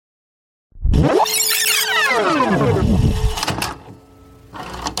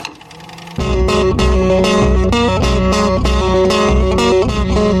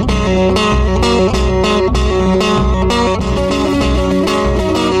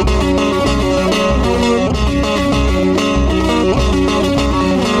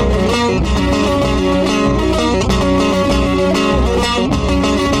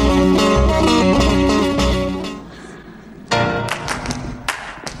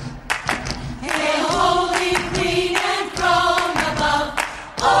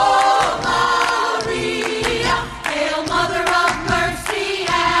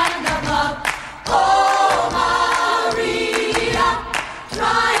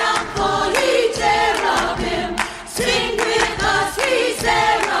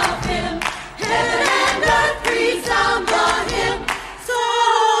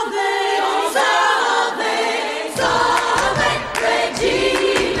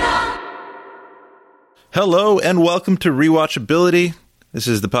Hello and welcome to Rewatchability. This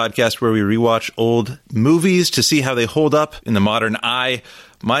is the podcast where we rewatch old movies to see how they hold up in the modern eye.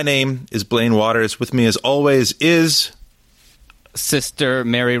 My name is Blaine Waters. With me as always is... Sister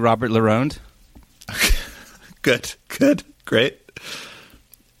Mary Robert Laronde. Good, great.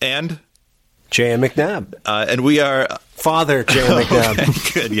 And... J.M. McNabb. And we are... Father J.M. McNabb.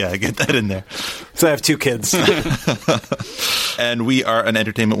 Okay, good, yeah, get that in there. So I have two kids. And we are an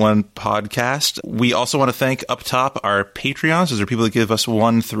Entertainment One podcast. We also want to thank up top our Patreons. Those are people that give us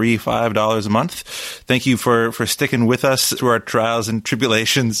 $1, $3, $5 a month. Thank you for sticking with us through our trials and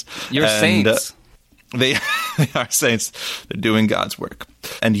tribulations. You're saints. They are saints. They're doing God's work.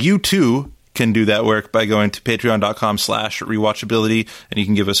 And you too can do that work by going to patreon.com/rewatchability, and you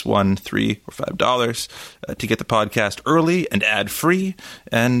can give us $1, $3, or $5 to get the podcast early and ad-free,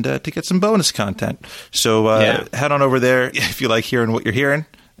 and to get some bonus content. So head on over there if you like hearing what you're hearing,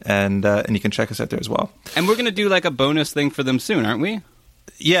 and you can check us out there as well. And we're going to do like a bonus thing for them soon, aren't we?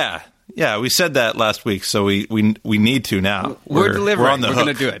 Yeah, we said that last week, so we need to now. We're delivering. We're on the hook. We're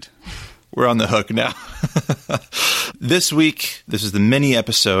going to do it. We're on the hook now. This week, this is the mini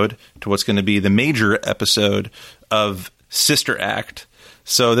episode to what's going to be the major episode of Sister Act.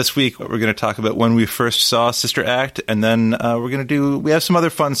 So this week, we're going to talk about when we first saw Sister Act, and then we have some other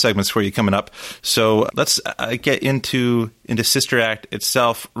fun segments for you coming up. So let's get into Sister Act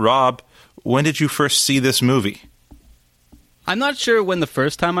itself. Rob, when did you first see this movie? I'm not sure when the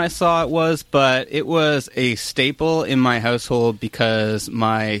first time I saw it was, but it was a staple in my household because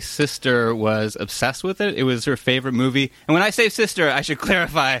my sister was obsessed with it. It was her favorite movie. And when I say sister, I should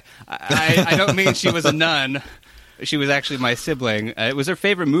clarify, I don't mean she was a nun. She was actually my sibling. It was her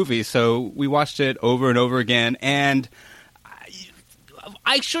favorite movie, so we watched it over and over again. And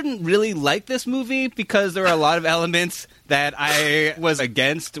I shouldn't really like this movie because there are a lot of elements that I was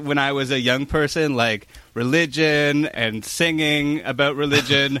against when I was a young person, like religion and singing about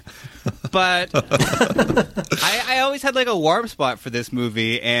religion. But I always had like a warm spot for this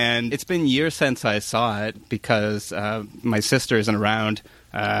movie, and it's been years since I saw it because my sister isn't around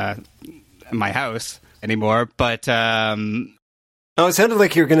my house anymore. But Oh, it sounded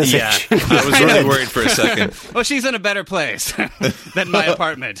like you were going to say... Yeah, I was really worried for a second. Well, she's in a better place than my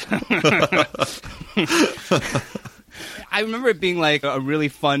apartment. I remember it being like a really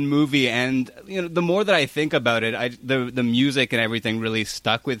fun movie, and the more that I think about it, the music and everything really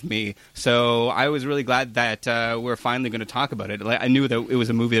stuck with me. So I was really glad that we're finally going to talk about it. I knew that it was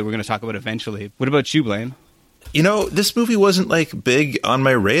a movie that we're going to talk about eventually. What about you, Blaine? This movie wasn't like big on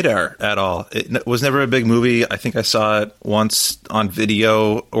my radar at all. It was never a big movie. I think I saw it once on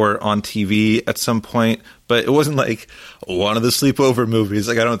video or on TV at some point, but it wasn't like one of the sleepover movies.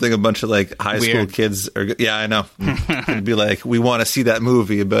 Like, I don't think a bunch of like high school kids are. Yeah, I know. It'd be like, we want to see that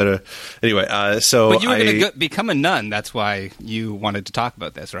movie, but anyway. So, but you were going to become a nun. That's why you wanted to talk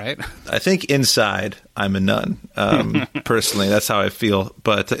about this, right? I think inside I'm a nun. Personally, that's how I feel.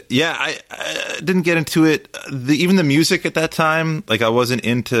 But I didn't get into it. Even the music at that time, like I wasn't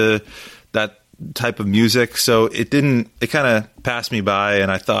into that type of music, so it kind of passed me by,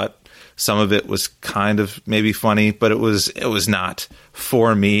 and I thought some of it was kind of maybe funny, but it was not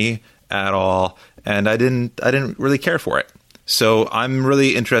for me at all, and I didn't really care for it. So I'm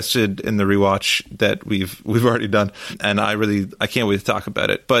really interested in the rewatch that we've already done, and I can't wait to talk about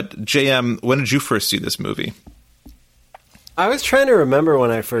it. But JM, when did you first see this movie? I was trying to remember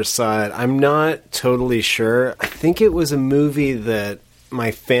when I first saw it. I'm not totally sure. I think it was a movie that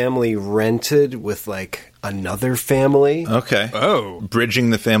my family rented with like another family. Okay. Oh. Bridging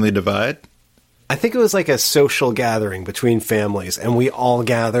the family divide? I think it was like a social gathering between families, and we all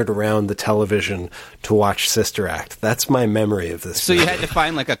gathered around the television to watch Sister Act. That's my memory of this movie. So you had to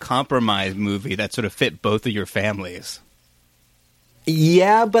find like a compromise movie that sort of fit both of your families.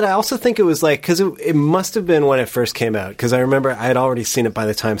 Yeah, but I also think it was like, because it must have been when it first came out, because I remember I had already seen it by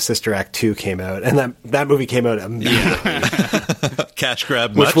the time Sister Act 2 came out, and that movie came out immediately. Cash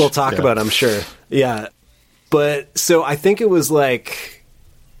grab much? Which we'll talk about, I'm sure. Yeah. But, so I think it was like,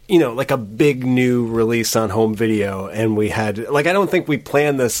 like a big new release on home video, and we had, like, I don't think we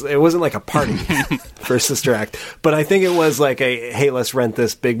planned this. It wasn't like a party for Sister Act, but I think it was like hey, let's rent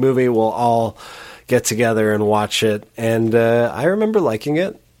this big movie, we'll all get together and watch it, and I remember liking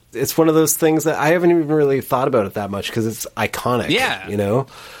it. It's one of those things that I haven't even really thought about it that much because it's iconic. Yeah,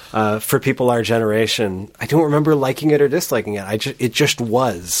 for people our generation, I don't remember liking it or disliking it. It just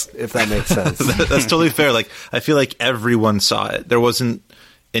was, if that makes sense. That's totally fair. Like, I feel like everyone saw it. There wasn't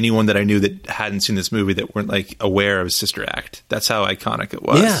anyone that I knew that hadn't seen this movie that weren't like aware of Sister Act. That's how iconic it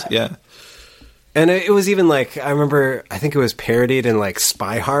was. Yeah. And it was even like, I remember, I think it was parodied in like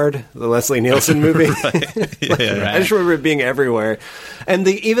Spy Hard, the Leslie Nielsen movie. I just remember it being everywhere. And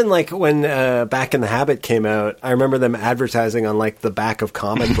even like when Back in the Habit came out, I remember them advertising on like the back of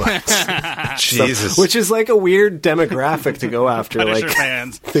comic books. Jesus. Which is like a weird demographic to go after. Punisher like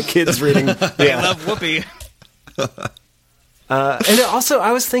fans. The kids reading. They love Whoopi. And also,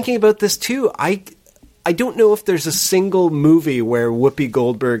 I was thinking about this too. I don't know if there's a single movie where Whoopi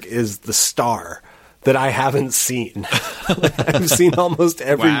Goldberg is the star that I haven't seen. I've seen almost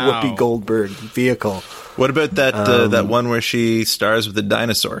every Whoopi Goldberg vehicle. What about that one where she stars with a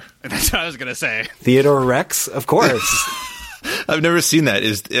dinosaur? That's what I was going to say. Theodore Rex, of course. I've never seen that.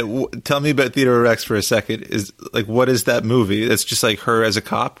 Tell me about Theodore Rex for a second. What is that movie? It's just like her as a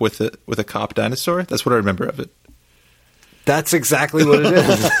cop with a cop dinosaur? That's what I remember of it. That's exactly what it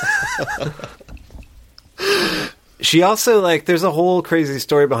is. She also, there's a whole crazy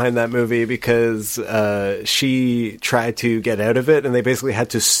story behind that movie because she tried to get out of it, and they basically had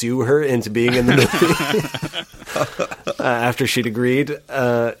to sue her into being in the movie after she'd agreed.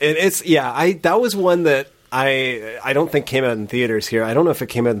 That was one that I don't think came out in theaters here. I don't know if it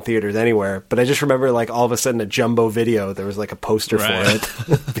came out in theaters anywhere, but I just remember all of a sudden a Jumbo Video, there was a poster for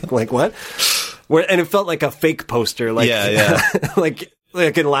it. Like, what? And it felt like a fake poster. Like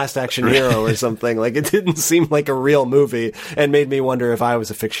in Last Action Hero or something. It didn't seem like a real movie and made me wonder if I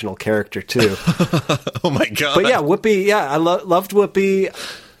was a fictional character too. Oh my God. But yeah, Whoopi, I loved Whoopi.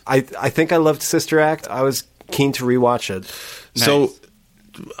 I think I loved Sister Act. I was keen to rewatch it. Nice. So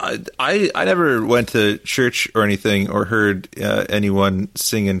I never went to church or anything or heard anyone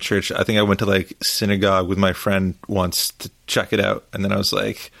sing in church. I think I went to synagogue with my friend once to check it out. And then I was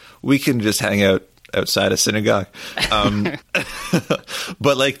like, we can just hang out outside a synagogue.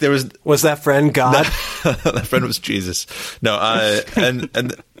 But there was that friend God? That friend was Jesus. No, and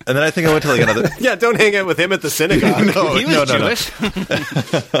then I think I went to another. Yeah, don't hang out with him at the synagogue. He was Jewish.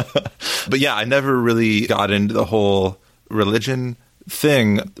 But yeah, I never really got into the whole religion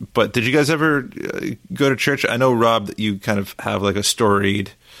thing. But did you guys ever go to church? I know, Rob, that you kind of have a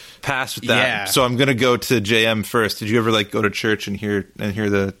storied past with that. Yeah. So I'm going to go to JM first. Did you ever go to church and hear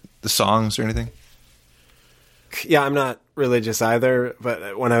the songs or anything? Yeah, I'm not religious either,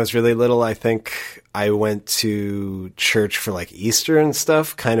 but when I was really little, I think I went to church for Easter and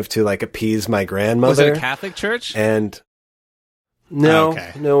stuff, kind of to appease my grandmother. Was it a Catholic church? And no,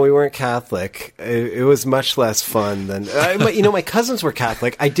 we weren't Catholic. It was much less fun than my cousins were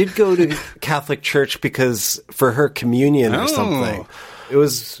Catholic. I did go to Catholic church because for her communion or something. It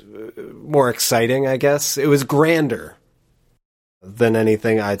was more exciting, I guess. It was grander than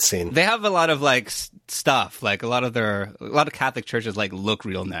anything I'd seen. They have a lot of stuff. A lot of Catholic churches look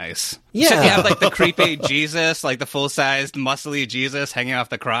real nice. Yeah, so you have the creepy Jesus, the full sized muscly Jesus hanging off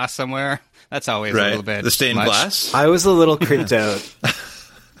the cross somewhere. That's always a little bit the stained much. glass. I was a little creeped out.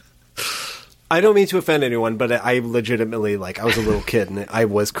 I don't mean to offend anyone, but I legitimately I was a little kid and I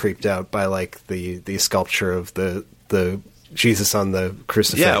was creeped out by the sculpture of the Jesus on the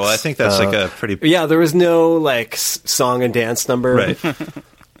crucifix. Yeah, well, I think that's a pretty... Yeah, there was no, song and dance number. Right.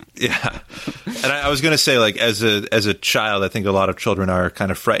 Yeah. And I was going to say, as a child, I think a lot of children are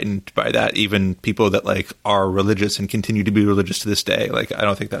kind of frightened by that. Even people that, are religious and continue to be religious to this day. I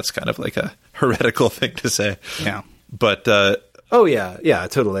don't think that's kind of, a heretical thing to say. Yeah. But... oh, yeah. Yeah,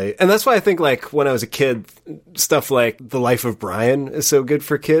 totally. And that's why I think, when I was a kid, stuff like The Life of Brian is so good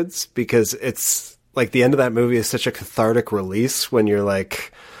for kids, because it's... the end of that movie is such a cathartic release when you're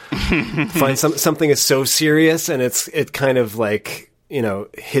find something is so serious and it kind of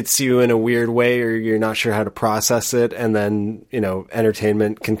hits you in a weird way or you're not sure how to process it. And then,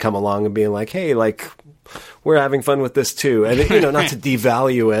 entertainment can come along and be hey, we're having fun with this too. And, not to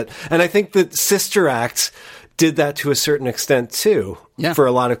devalue it. And I think that Sister Act did that to a certain extent too. Yeah. For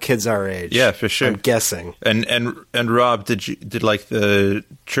a lot of kids our age. Yeah, for sure. I'm guessing. And Rob, did the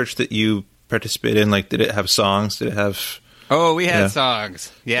church that you participate in, did it have songs? Did it have... Oh, we had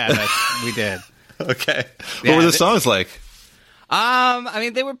songs. Yeah, we did. Okay. Yeah, what were the songs like?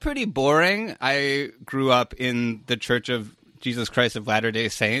 They were pretty boring. I grew up in the Church of Jesus Christ of Latter-day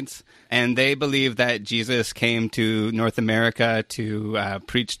Saints, and they believe that Jesus came to North America to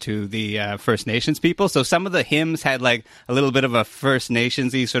preach to the First Nations people. So some of the hymns had a little bit of a First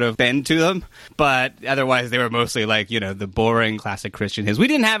Nations-y sort of bend to them, but otherwise they were mostly the boring classic Christian hymns. We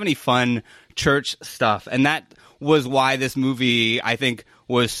didn't have any fun church stuff, and that was why this movie, I think,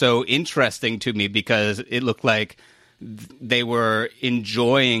 was so interesting to me, because it looked like they were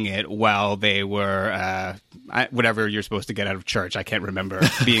enjoying it while they were whatever you're supposed to get out of church. I can't remember,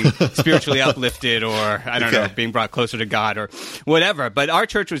 being spiritually uplifted, or I don't know, being brought closer to God or whatever. But our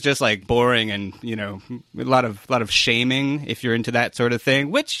church was just like boring, and a lot of shaming if you're into that sort of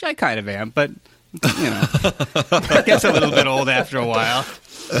thing, which I kind of am, but it gets a little bit old after a while.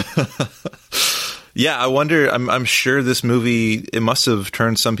 Yeah, I wonder. I'm sure this movie, it must have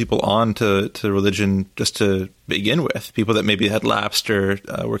turned some people on to religion just to begin with. People that maybe had lapsed or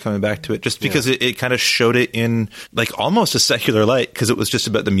were coming back to it, just because it kind of showed it in like almost a secular light, because it was just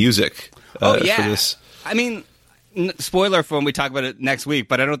about the music. For this. I mean, spoiler for when we talk about it next week,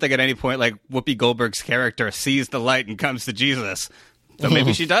 but I don't think at any point like Whoopi Goldberg's character sees the light and comes to Jesus. So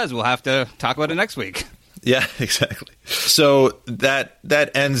maybe she does. We'll have to talk about it next week. Yeah, exactly. So that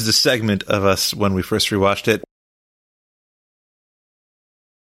ends the segment of us when we first rewatched it.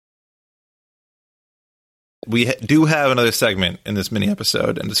 We do have another segment in this mini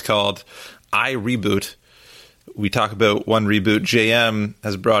episode, and it's called I Reboot. We talk about one reboot. JM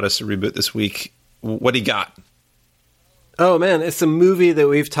has brought us a reboot this week. What do you got? Oh, man, it's a movie that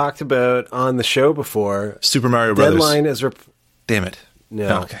we've talked about on the show before. Super Mario Brothers. Deadline is... Damn it. No.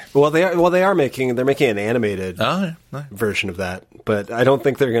 Oh, okay. Well, they're making an animated version of that, but I don't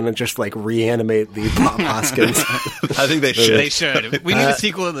think they're going to just like reanimate the Bob Hoskins. I think they should. They should. We need a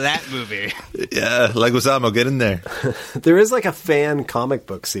sequel to that movie. Yeah, Leguizamo, get in there. There is like a fan comic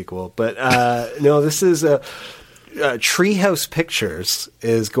book sequel, but no, this is Treehouse Pictures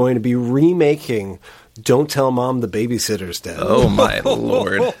is going to be remaking Don't Tell Mom the Babysitter's Dead. Oh my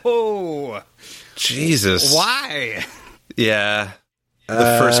Lord. Jesus. Why? Yeah.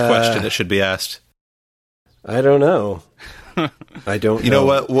 The first question that should be asked. I don't know. I don't know. You know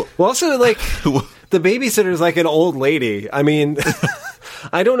what? Well, also, like, the babysitter's like an old lady. I mean,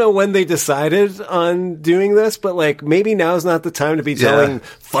 I don't know when they decided on doing this, but, like, maybe now's not the time to be telling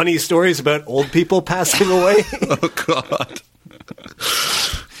funny stories about old people passing away. Oh, God.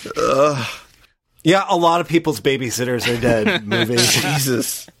 Yeah, a lot of people's babysitters are dead. Movie.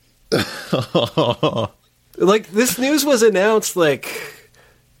 Jesus. Like, this news was announced, like,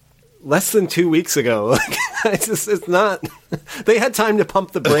 less than 2 weeks ago. It's not... They had time to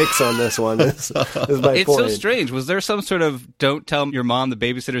pump the brakes on this one, is my point. It's so strange. Was there some sort of Don't Tell Your Mom the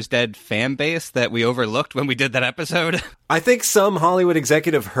Babysitter's Dead fan base that we overlooked when we did that episode? I think some Hollywood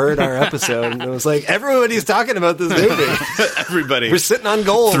executive heard our episode and it was like, everybody's talking about this movie. Everybody. We're sitting on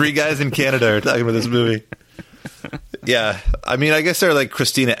gold. 3 guys in Canada are talking about this movie. Yeah. I mean, I guess there are like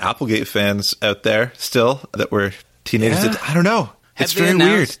Christina Applegate fans out there still that were teenagers. Yeah. I don't know. It's very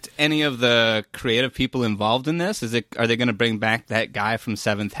weird. Any of the creative people involved in this? Are they going to bring back that guy from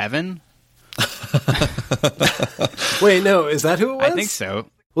Seventh Heaven? Wait, no, is that who it was? I think so.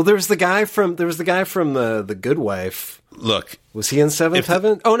 Well, there was the guy from the Good Wife. Look, was he in Seventh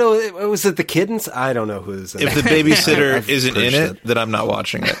Heaven? Oh no, was it the kid? I don't know who's in if the babysitter isn't in it, then I'm not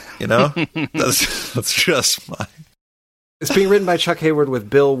watching it. You know, that's just fine. It's being written by Chuck Hayward with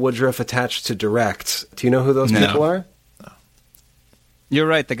Bill Woodruff attached to direct. Do you know who those people are? You're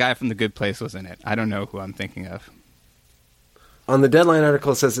right. The guy from The Good Place was in it. I don't know who I'm thinking of. On the Deadline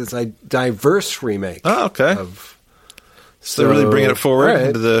article, it says it's a diverse remake. Oh, okay. So they're really bringing it forward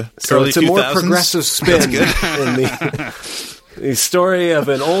into the early 2000s? It's a more progressive spin in the story of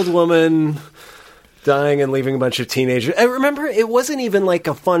an old woman dying and leaving a bunch of teenagers. I remember, it wasn't even like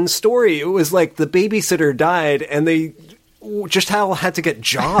a fun story. It was like the babysitter died and they just had to get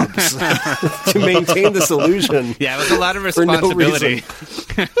jobs to maintain this illusion. Yeah, it was a lot of responsibility.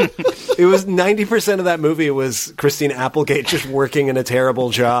 It was 90% of that movie was Christina Applegate just working in a terrible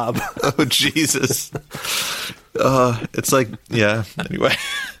job. Oh, Jesus. It's like, yeah, anyway.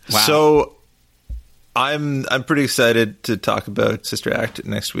 Wow. So I'm pretty excited to talk about Sister Act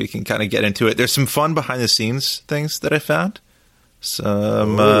next week and kind of get into it. There's some fun behind the scenes things that I found.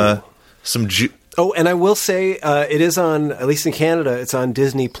 Oh, and I will say, it is on, at least in Canada, it's on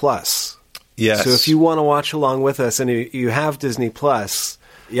Disney Plus. Yes. So if you want to watch along with us and you have Disney Plus,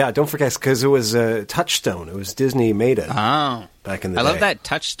 yeah, don't forget, because it was Touchstone. It was Disney made it back in the day. I love that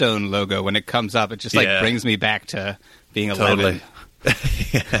Touchstone logo when it comes up. It just brings me back to being 11. Totally.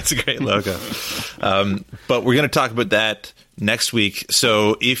 Yeah, that's a great logo. But we're going to talk about that next week.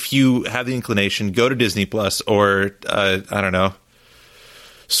 So if you have the inclination, go to Disney Plus or, I don't know,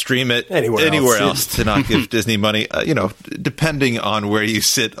 stream it anywhere else to not give Disney money, depending on where you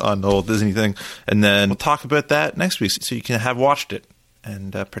sit on the whole Disney thing. And then we'll talk about that next week so you can have watched it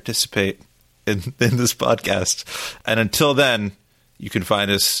and participate in this podcast. And until then, you can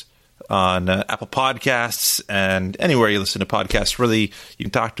find us on Apple Podcasts and anywhere you listen to podcasts. Really, you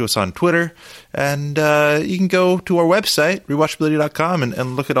can talk to us on Twitter, and you can go to our website, rewatchability.com,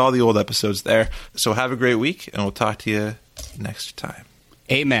 and look at all the old episodes there. So have a great week, and we'll talk to you next time.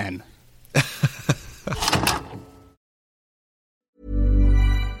 Amen.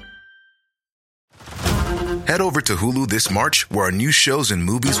 Head over to Hulu this March, where our new shows and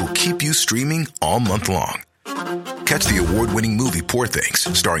movies will keep you streaming all month long. Catch the award-winning movie Poor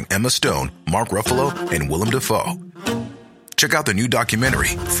Things, starring Emma Stone, Mark Ruffalo, and Willem Dafoe. Check out the new documentary,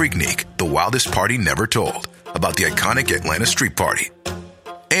 Freaknik, The Wildest Party Never Told, about the iconic Atlanta Street Party.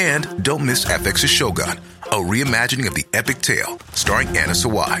 And don't miss FX's Shogun, a reimagining of the epic tale, starring Anna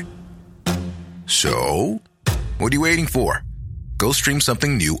Sawai. So, what are you waiting for? Go stream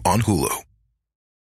something new on Hulu.